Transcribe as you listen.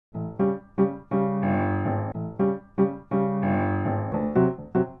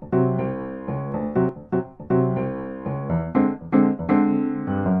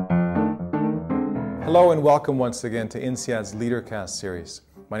Hello and welcome once again to INSEAD's Leadercast series.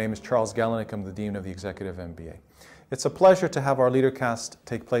 My name is Charles Gallenick. I'm the Dean of the Executive MBA. It's a pleasure to have our Leadercast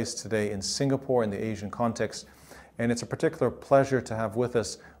take place today in Singapore in the Asian context, and it's a particular pleasure to have with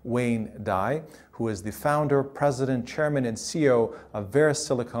us Wayne Dai, who is the founder, president, chairman, and CEO of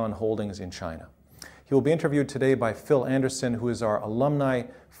VeriSilicon Holdings in China. He will be interviewed today by Phil Anderson, who is our alumni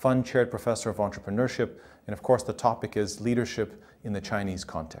fund-chaired professor of entrepreneurship, and of course the topic is leadership in the Chinese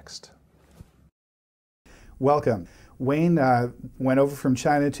context. Welcome. Wayne went over from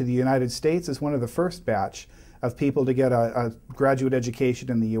China to the United States as one of the first batch of people to get a graduate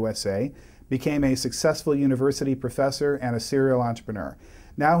education in the USA, became a successful university professor and a serial entrepreneur.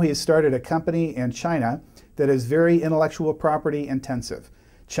 Now he has started a company in China that is very intellectual property intensive.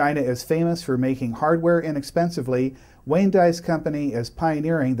 China is famous for making hardware inexpensively. Wayne Dai's company is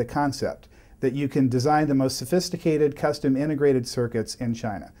pioneering the concept that you can design the most sophisticated custom integrated circuits in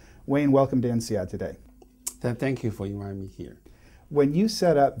China. Wayne, welcome to INSEAD today. Thank you for inviting me here. When you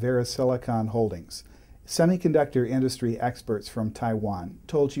set up VeriSilicon Holdings, semiconductor industry experts from Taiwan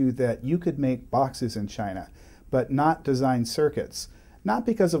told you that you could make boxes in China, but not design circuits, not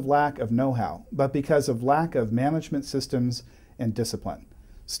because of lack of know-how, but because of lack of management systems and discipline.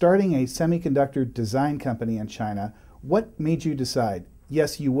 Starting a semiconductor design company in China, what made you decide,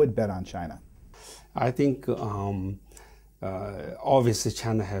 yes, you would bet on China? I think obviously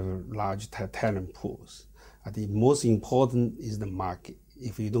China have large talent pools. I think most important is the market.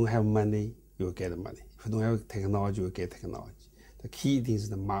 If you don't have money, you'll get money. If you don't have technology, you'll get technology. The key thing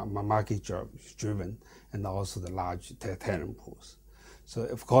is the market driven and also the large talent pools. So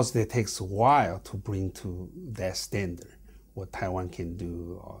of course it takes a while to bring to that standard what Taiwan can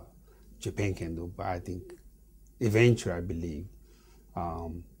do or Japan can do, but I think eventually I believe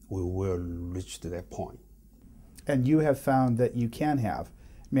we will reach to that point. And you have found that you can have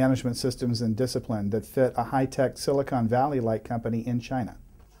management systems and discipline that fit a high-tech Silicon Valley-like company in China.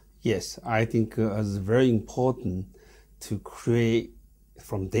 Yes, I think it's very important to create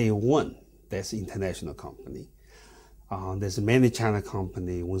from day one that's an international company. There's many China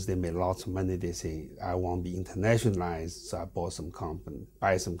companies, once they make lots of money, they say, I want to be internationalized, so I buy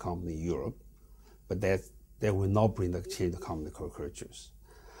some company in Europe. But that will not bring the change of company cultures.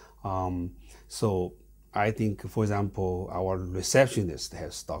 So I think, for example, our receptionists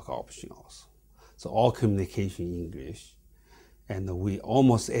have stock option also. So all communication in English. And we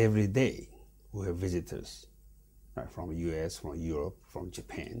almost every day, we have visitors right, from US, from Europe, from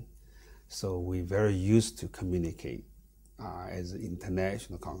Japan. So we're very used to communicate as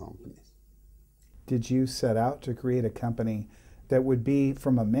international companies. Did you set out to create a company that would be,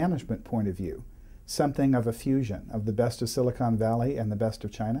 from a management point of view, something of a fusion of the best of Silicon Valley and the best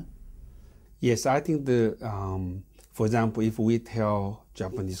of China? Yes, I think for example, if we tell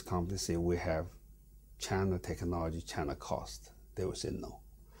Japanese companies say we have China technology, China cost, they will say no.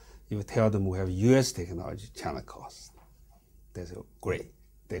 If you tell them we have US technology, China cost, they say great,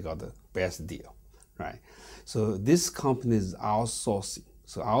 they got the best deal, right? So this company is outsourcing.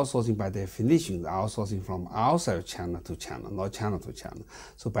 So outsourcing by definition, outsourcing from outside of China to China, not China to China.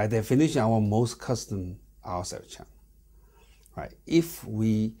 So by definition, our most custom outside of China, right? If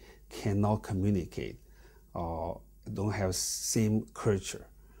we cannot communicate or don't have same culture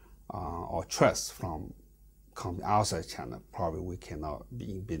or trust from company outside China, probably we cannot be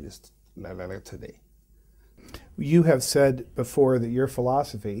in business like today. You have said before that your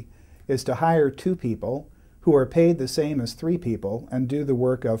philosophy is to hire 2 people who are paid the same as 3 people and do the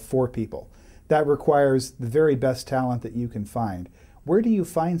work of 4 people. That requires the very best talent that you can find. Where do you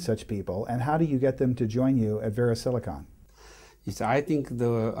find such people, and how do you get them to join you at VeriSilicon? Yes, I think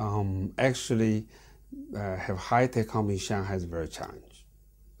the actually have high-tech company in Shanghai is very challenging.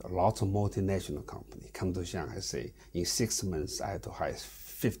 Lots of multinational companies come to Shanghai and say, in 6 months, I have to hire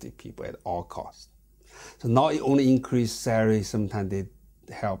 50 people at all costs. So not only increase salary, sometimes they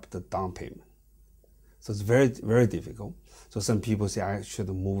help the down payment. So it's very, very difficult. So some people say I should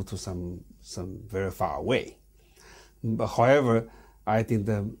move to some very far away. But however, I think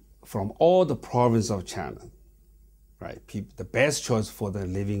from all the provinces of China, right, the best choice for the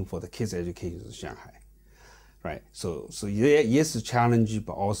living, for the kids' education is Shanghai, right? So yeah, yes, it's challenging,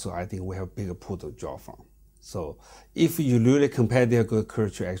 but also I think we have a bigger pool to draw from. So if you really compare their good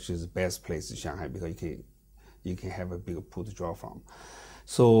culture, actually is the best place in Shanghai because you can have a bigger pool to draw from.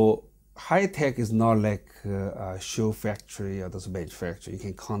 So high tech is not like a shoe factory or those manufacturing. You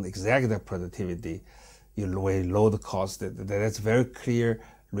can count exactly the productivity, you lower the cost. That's very clear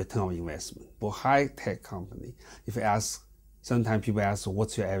return on investment. But high tech company, if you ask, sometimes people ask,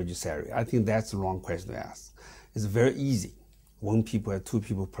 what's your average salary? I think that's the wrong question to ask. It's very easy. 1 people and 2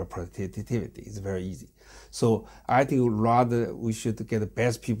 people per productivity. It's very easy. So I think rather we should get the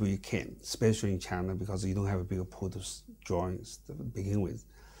best people you can, especially in China, because you don't have a bigger pool to join to begin with,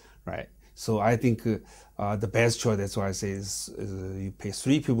 right? So I think the best choice, that's why I say, is you pay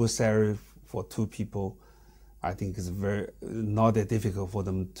 3 people's salary for 2 people. I think it's not that difficult for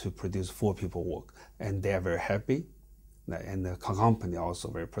them to produce 4 people work, and they are very happy, and the company also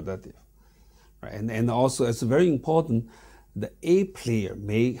very productive, right? And also it's very important. The A player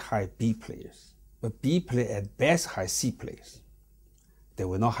may hire B players, but B player at best hire C players. They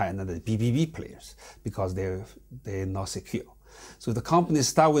will not hire another BBB players because they're not secure. So the company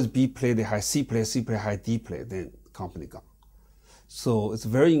start with B player, they hire C player hire D player, then company gone. So it's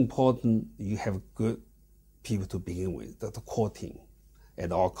very important you have good people to begin with, the core team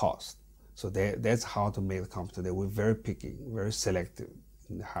at all costs. So that's how to make the company. We're very picky, very selective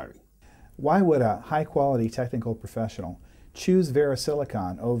in the hiring. Why would a high-quality technical professional choose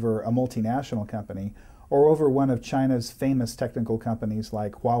VeriSilicon over a multinational company or over one of China's famous technical companies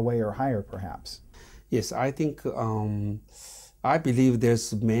like Huawei or Haier, perhaps? Yes, I think, I believe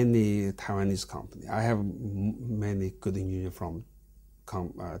there's many Taiwanese companies. I have many good engineers from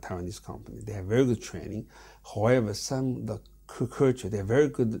Taiwanese companies. They have very good training. However, the culture, they're very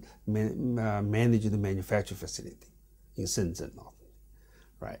good managing the manufacturing facility in Shenzhen,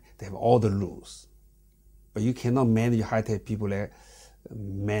 right? They have all the rules. But you cannot manage high-tech people that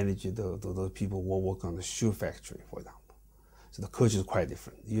manage the people who work on the shoe factory, for example. So the culture is quite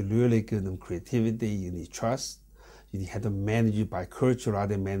different. You really give them creativity, you need trust. You have to manage it by culture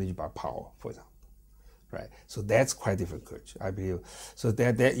rather than manage it by power, for example. Right? So that's quite different culture, I believe. So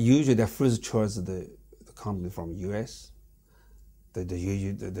that usually their first choice is the company from US. The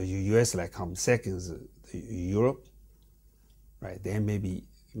US like company. Second is Europe. Right? Then maybe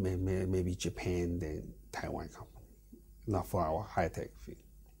Japan, then Taiwan company. Not for our high-tech field.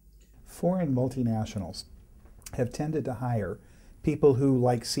 Foreign multinationals have tended to hire people who,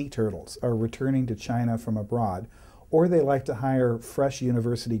 like sea turtles, are returning to China from abroad, or they like to hire fresh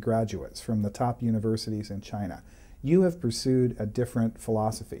university graduates from the top universities in China. You have pursued a different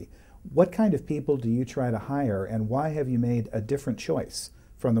philosophy. What kind of people do you try to hire, and why have you made a different choice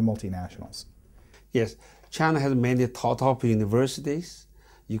from the multinationals? Yes, China has many top universities.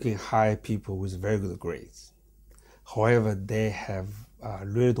 You can hire people with very good grades. However, they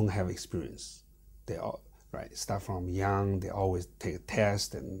really don't have experience. They all, right, start from young, they always take a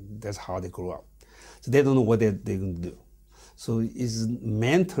test, and that's how they grow up. So they don't know what they're going to do. So it's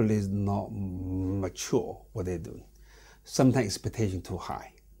mentally is not mature what they're doing. Sometimes expectation too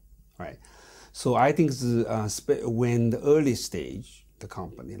high, right? So I think when the early stage, the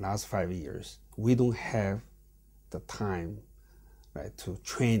company, last 5 years, we don't have the time, right, to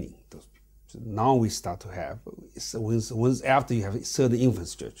training those people. So now we start to have, once after you have certain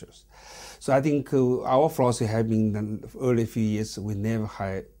infrastructures. So I think our philosophy has been the early few years, we never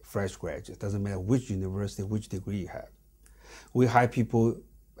hire fresh graduates. Doesn't matter which university, which degree you have. We hire people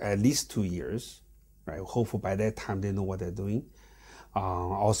at least 2 years, right? Hopefully by that time they know what they're doing.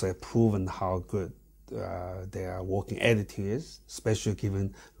 Also have proven how good their working attitude is, especially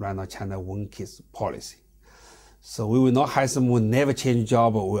given right now China one kids policy. So we will not hire someone who never change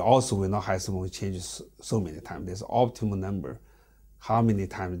job, but we also will not hire someone who changes so many times. There's an optimal number, how many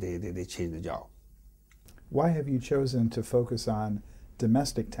times they change the job. Why have you chosen to focus on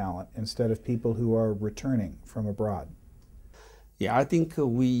domestic talent instead of people who are returning from abroad? Yeah, I think if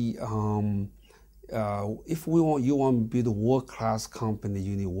you want to build a world-class company,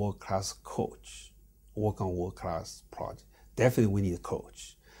 you need a world-class coach, work on world-class project. Definitely we need a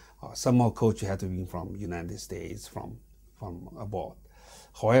coach. Some of coaches have to be from United States, from abroad.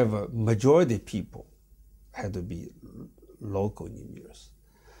 However, majority of people have to be local engineers.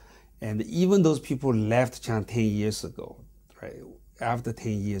 And even those people left China 10 years ago, right? After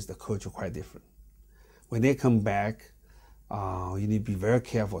 10 years, the culture is quite different. When they come back, you need to be very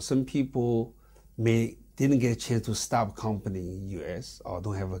careful. Some people didn't get a chance to start a company in the US or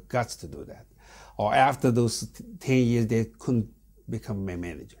don't have the guts to do that. Or after those 10 years, they couldn't become a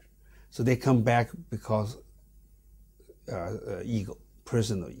manager. So they come back because ego,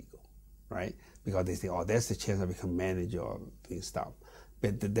 personal ego, right? Because they say, oh, that's the chance I become manager or doing stuff.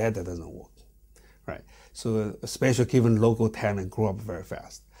 But that doesn't work. Right. So especially given local talent grow up very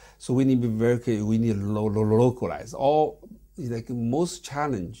fast. So we need to be very careful. We need to localize. Most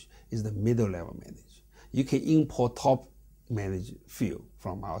challenge is the middle level manager. You can import top managed field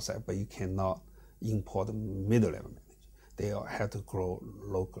from outside, but you cannot import the middle level manager. They all have to grow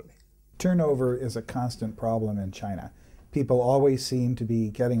locally. Turnover is a constant problem in China. People always seem to be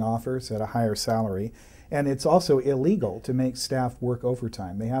getting offers at a higher salary. And it's also illegal to make staff work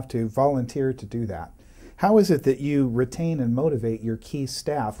overtime. They have to volunteer to do that. How is it that you retain and motivate your key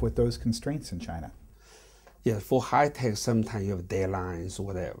staff with those constraints in China? Yeah, for high tech, sometimes you have deadlines or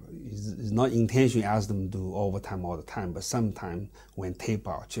whatever. It's not intentionally ask them to do overtime all the time, but sometimes when chip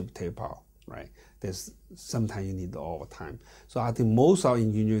tape out, right? There's sometimes you need the overtime. So I think most of our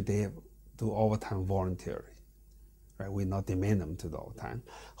engineers, they do overtime voluntarily. Right? We not demand them to do overtime.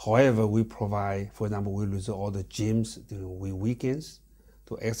 However, we provide, for example, we use all the gyms during weekends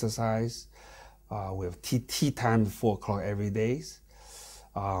to exercise. We have tea time 4 o'clock every day.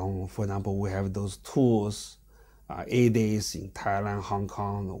 For example, we have those tours, 8 days in Thailand, Hong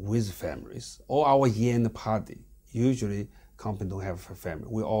Kong with families. All our year-end party, usually company don't have a family.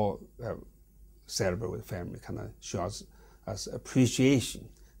 We all celebrate with family, kind of show us appreciation,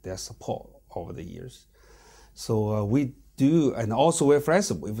 their support over the years. So we do, and also we're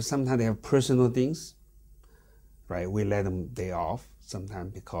flexible. If sometimes they have personal things, right, we let them day off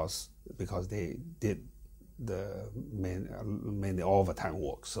sometimes because they did the mainly overtime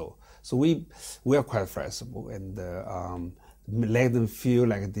work. So we are quite flexible and let them feel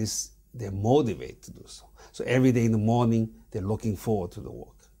like this, they're motivated to do so. So every day in the morning, they're looking forward to the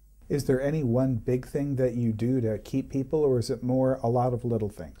work. Is there any one big thing that you do to keep people, or is it more a lot of little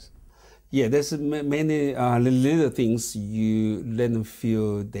things? Yeah, there's many little things you let them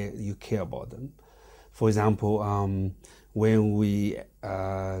feel that you care about them. For example, when we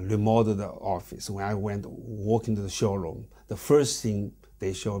remodeled the office, when I walk into the showroom, the first thing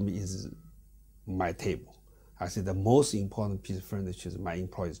they show me is my table. I said the most important piece of furniture is my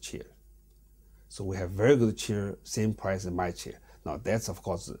employee's chair. So we have very good chair, same price as my chair. Now that's, of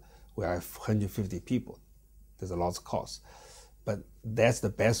course, we have 150 people. There's a lot of cost. But that's the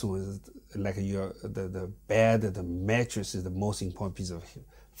best one, like the bed, the mattress is the most important piece of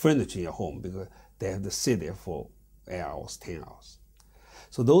furniture in your home because they have to sit there for 8 hours, 10 hours.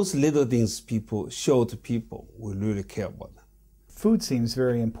 So those little things people show to people, we really care about them. Food seems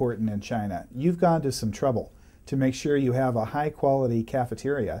very important in China. You've gone to some trouble to make sure you have a high-quality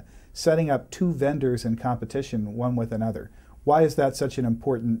cafeteria, setting up 2 vendors in competition, one with another. Why is that such an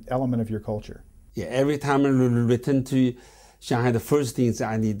important element of your culture? Yeah, every time I return to Shanghai, the first thing is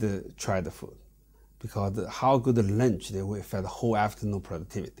I need to try the food because how good the lunch, they will affect the whole afternoon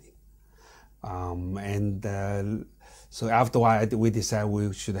productivity. So after a while, we decided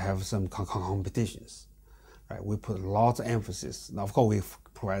we should have some competitions. Right? We put lots of emphasis. Now, of course, we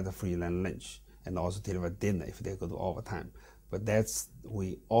provide the free lunch and also deliver dinner if they go to overtime. But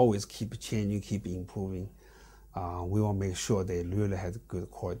we always keep changing, keep improving. We want to make sure they really have good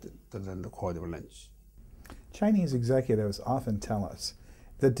quality, the quality of lunch. Chinese executives often tell us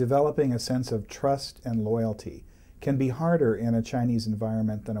that developing a sense of trust and loyalty can be harder in a Chinese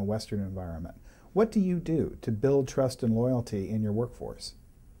environment than a Western environment. What do you do to build trust and loyalty in your workforce?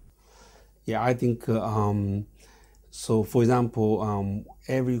 Yeah, I think, so for example,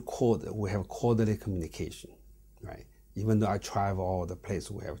 every quarter we have quarterly communication, right? Even though I travel all the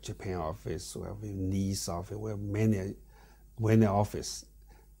places, we have Japan office, we have Nice office, we have many offices.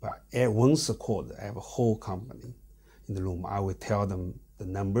 But once a quarter, I have a whole company in the room. I will tell them the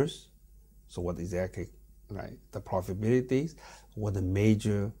numbers, so what exactly, right, the profitabilities, what the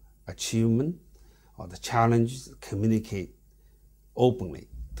major achievement or the challenges, communicate openly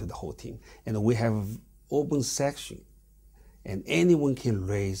to the whole team. And we have open section, and anyone can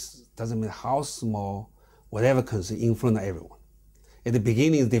raise, doesn't matter how small, whatever concern, in front of everyone. At the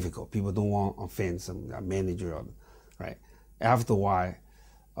beginning, it's difficult. People don't want to offend some manager, right? After a while,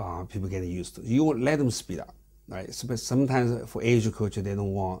 people get used to it. You let them speak up, right? So, but sometimes for Asian culture, they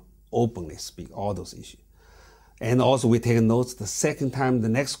don't want openly speak all those issues. And also we take notes the second time, the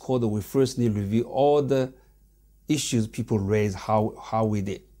next quarter, we first need to review all the issues people raise, how we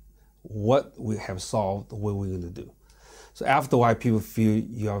did, what we have solved, what we're going to do. So after a while, people feel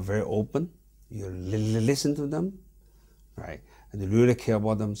you are very open, you listen to them, right? And you really care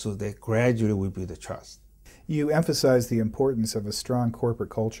about them, so they gradually will build the trust. You emphasize the importance of a strong corporate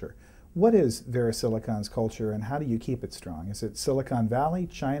culture. What is VeriSilicon's culture and how do you keep it strong? Is it Silicon Valley,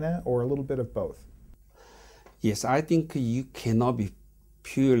 China, or a little bit of both? Yes, I think you cannot be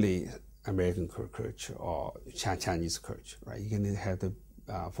purely American culture or Chinese culture, right? You can have the,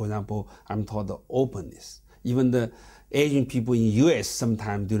 for example, I'm taught the openness. Even the Asian people in U.S.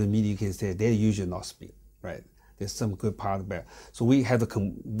 sometimes during the meeting you can say they usually not speak, right? There's some good part about it. So we have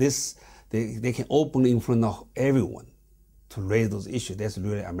to they can open in front of everyone to raise those issues. That's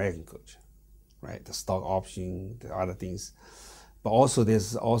really American culture, right? The stock option, the other things. But also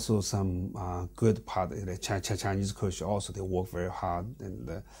there's also some good part of the Chinese culture. Also, they work very hard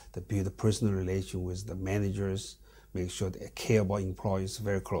and they build a personal relation with the managers, make sure they care about employees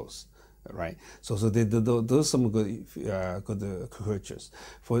very close, right? So those some good cultures.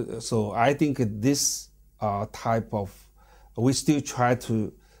 So I think this type of, we still try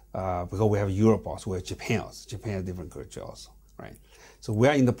to, because we have Europe also, we have Japan also. Japan has different culture also, right? So we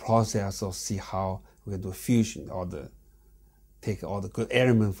are in the process of see how we can do fusion take all the good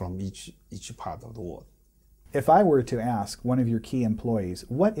elements from each part of the world. If I were to ask one of your key employees,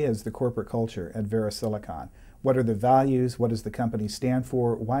 what is the corporate culture at VeriSilicon? What are the values? What does the company stand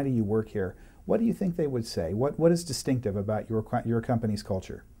for? Why do you work here? What do you think they would say? What is distinctive about your company's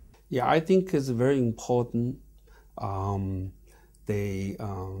culture? Yeah, I think it's very important.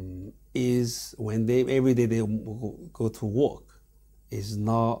 Is when every day they go to work, is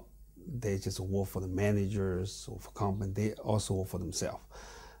not they just work for the managers or for company. They also work for themselves.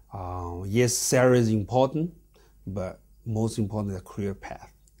 Yes, salary is important, but most important is a career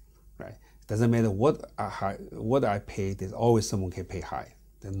path, right? It doesn't matter what I pay. There's always someone can pay high.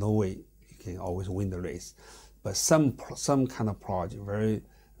 There's no way you can always win the race. But some kind of project, very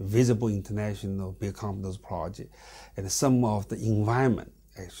visible international big companies project, and some of the environment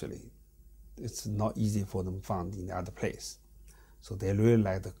actually, it's not easy for them to find in the other place. So they really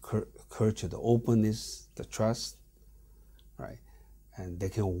like the culture, the openness, the trust, right? And they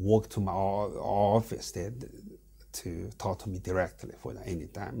can walk to my office there to talk to me directly for any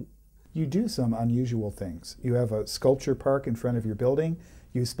time. You do some unusual things. You have a sculpture park in front of your building.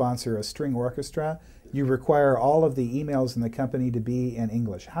 You sponsor a string orchestra. You require all of the emails in the company to be in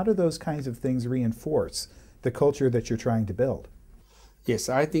English. How do those kinds of things reinforce the culture that you're trying to build? Yes,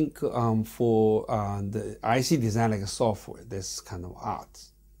 I think for the IC design like a software, this kind of art,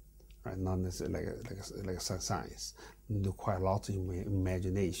 right? Not necessarily like a science. You do quite a lot of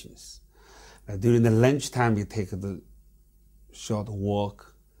imaginations. During the lunchtime, we take the short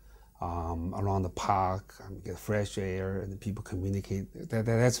walk around the park, get fresh air, and people communicate.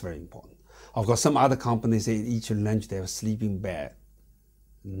 That's very important. Of course, some other companies say each lunch they have a sleeping bag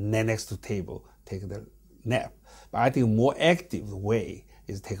next to the table, take the nap. But I think a more active way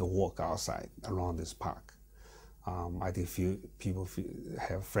is take a walk outside around this park. I think people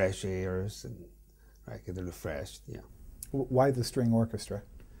have fresh airs and right, get refreshed. Yeah. Why the string orchestra?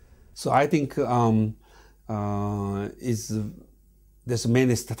 So I think there's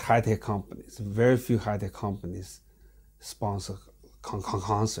many high-tech companies. Very few high-tech companies sponsor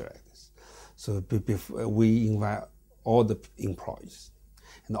concert like this. So we invite all the employees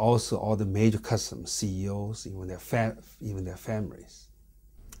and also all the major customers, CEOs, even their families.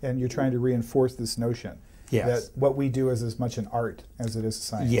 And you're trying to reinforce this notion that what we do is as much an art as it is a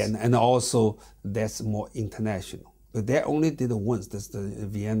science. Yeah, and also that's more international. But they only did it once. That's the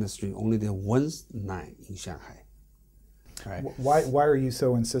Vienna string only did once line in Shanghai. Right. Why are you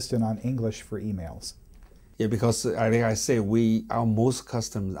so insistent on English for emails? Yeah, because like I say, our most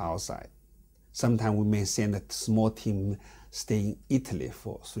customers outside. Sometimes we may send a small team stay in Italy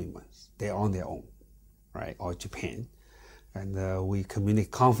for 3 months. They're on their own, right? Or Japan. And we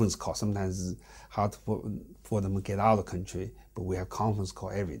communicate conference calls. Sometimes it's hard for them to get out of the country, but we have conference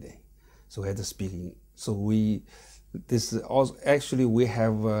call every day. So we have to speak. So we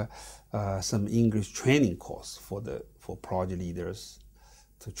have some English training course for project leaders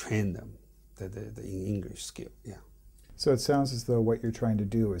to train them the English skill. Yeah. So it sounds as though what you're trying to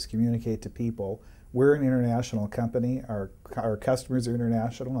do is communicate to people. We're an international company. Our customers are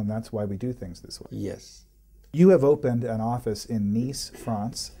international, and that's why we do things this way. Yes. You have opened an office in Nice,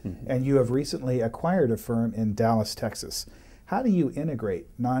 France, and you have recently acquired a firm in Dallas, Texas. How do you integrate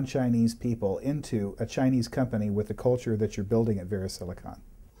non-Chinese people into a Chinese company with the culture that you're building at VeriSilicon?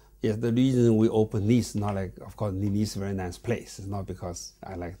 Yes, the reason we open Nice, not like, of course, Nice is a very nice place. It's not because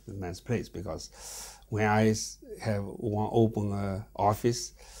I like the nice place, because when I want to open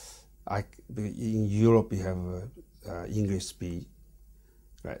office, in Europe you have English speech,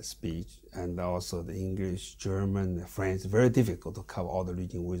 and also the English, German, French. Very difficult to cover all the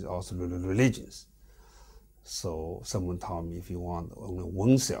regions with also the religions. So someone told me if you want only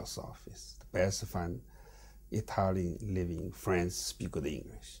one sales office, the best to find Italian living in France, speak good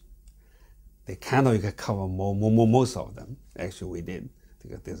English. They kind of can cover most of them. Actually, we did,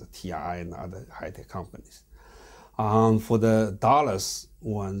 because there's a TI and other high-tech companies. For the Dallas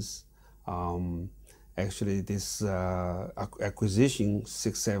ones, actually this acquisition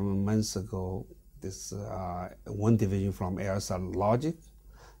 6-7 months ago, this one division from INSEAD Logic,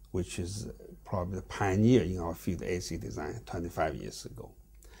 which is probably the pioneer in our field, AC design, 25 years ago.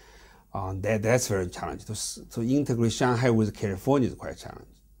 That's very challenging. To integrate Shanghai with California is quite challenging.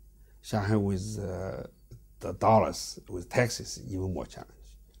 Shanghai with the dollars, with Texas, even more challenging,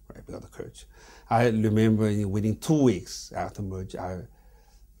 right, because of the culture. I remember within 2 weeks after merge, I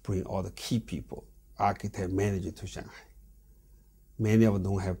bring all the key people, architect, manager to Shanghai. Many of them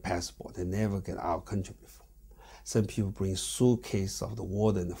don't have passport. They never get out of country before. Some people bring suitcase of the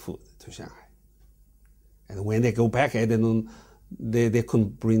water and the food to Shanghai. And when they go back, they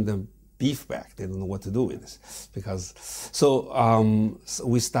couldn't bring the beef back. They don't know what to do with this. So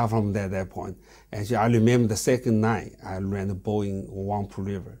we start from that point. Actually, I remember the second night, I ran a Boeing Wampu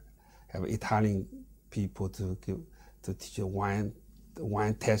River, have Italian people to teach wine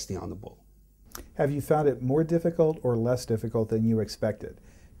testing on the boat. Have you found it more difficult or less difficult than you expected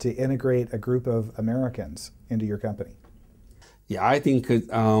to integrate a group of Americans into your company? Yeah, I think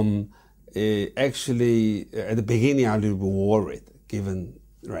actually at the beginning I was a little bit worried, given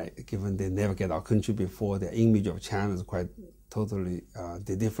they never get our country before. The image of China is quite totally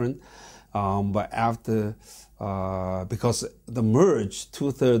different. But after, because the merge,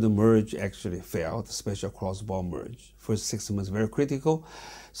 2/3 of the merge actually failed, especially cross-border merge. First 6 months very critical.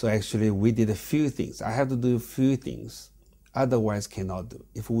 So actually we did a few things. I had to do a few things, otherwise cannot do.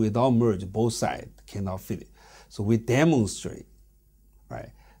 If we don't merge, both sides cannot fit it. So we demonstrate,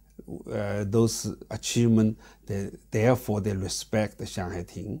 right, those achievements, therefore they respect the Shanghai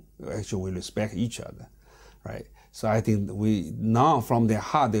team. Actually we respect each other, right? So I think now from their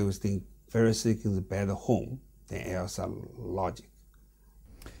heart they will think VeriSilicon is a better home than LSR Logic.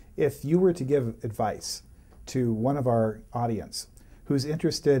 If you were to give advice to one of our audience who's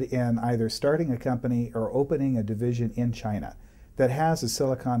interested in either starting a company or opening a division in China that has a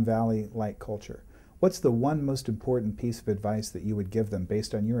Silicon Valley-like culture, what's the one most important piece of advice that you would give them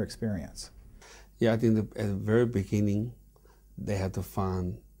based on your experience? Yeah, I think at the very beginning, they have to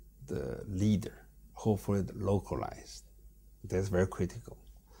find the leader, hopefully localized. That's very critical,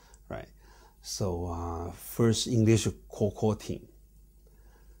 right? So first English core team,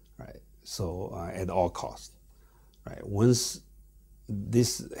 right? So at all costs, right? Once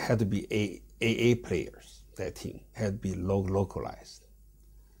this had to be AA players, that team had to be localized,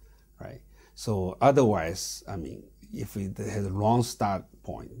 right? So otherwise, I mean, if it has a wrong start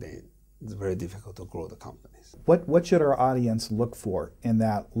point, then it's very difficult to grow the companies. What should our audience look for in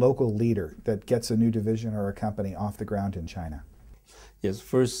that local leader that gets a new division or a company off the ground in China? Yes,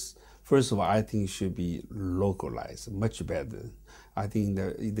 first of all, I think it should be localized, much better. I think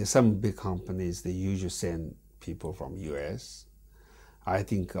there's some big companies, they usually send people from US. I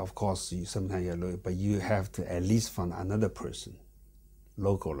think, of course, sometimes you're local, but you have to at least find another person,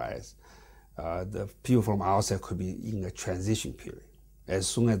 localized. The people from outside could be in a transition period. As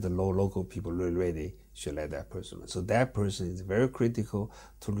soon as the local people are ready, should let that person. So that person is very critical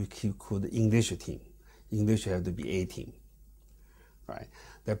to recruit the English team. English have to be A team, right?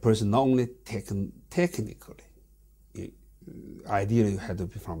 That person not only technically, ideally you have to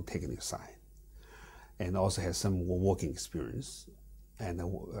be from technical side, and also has some working experience, and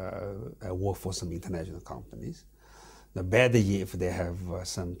work for some international companies. The better if they have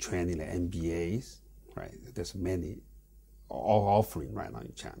some training like MBAs, right? There's many offering right now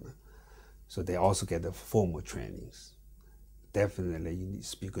in China. So they also get the formal trainings. Definitely you need to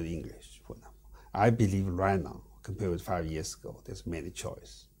speak good English for them. I believe right now, compared with 5 years ago, there's many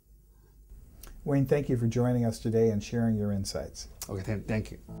choice. Wayne, thank you for joining us today and sharing your insights. Okay,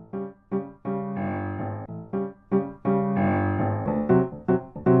 thank you.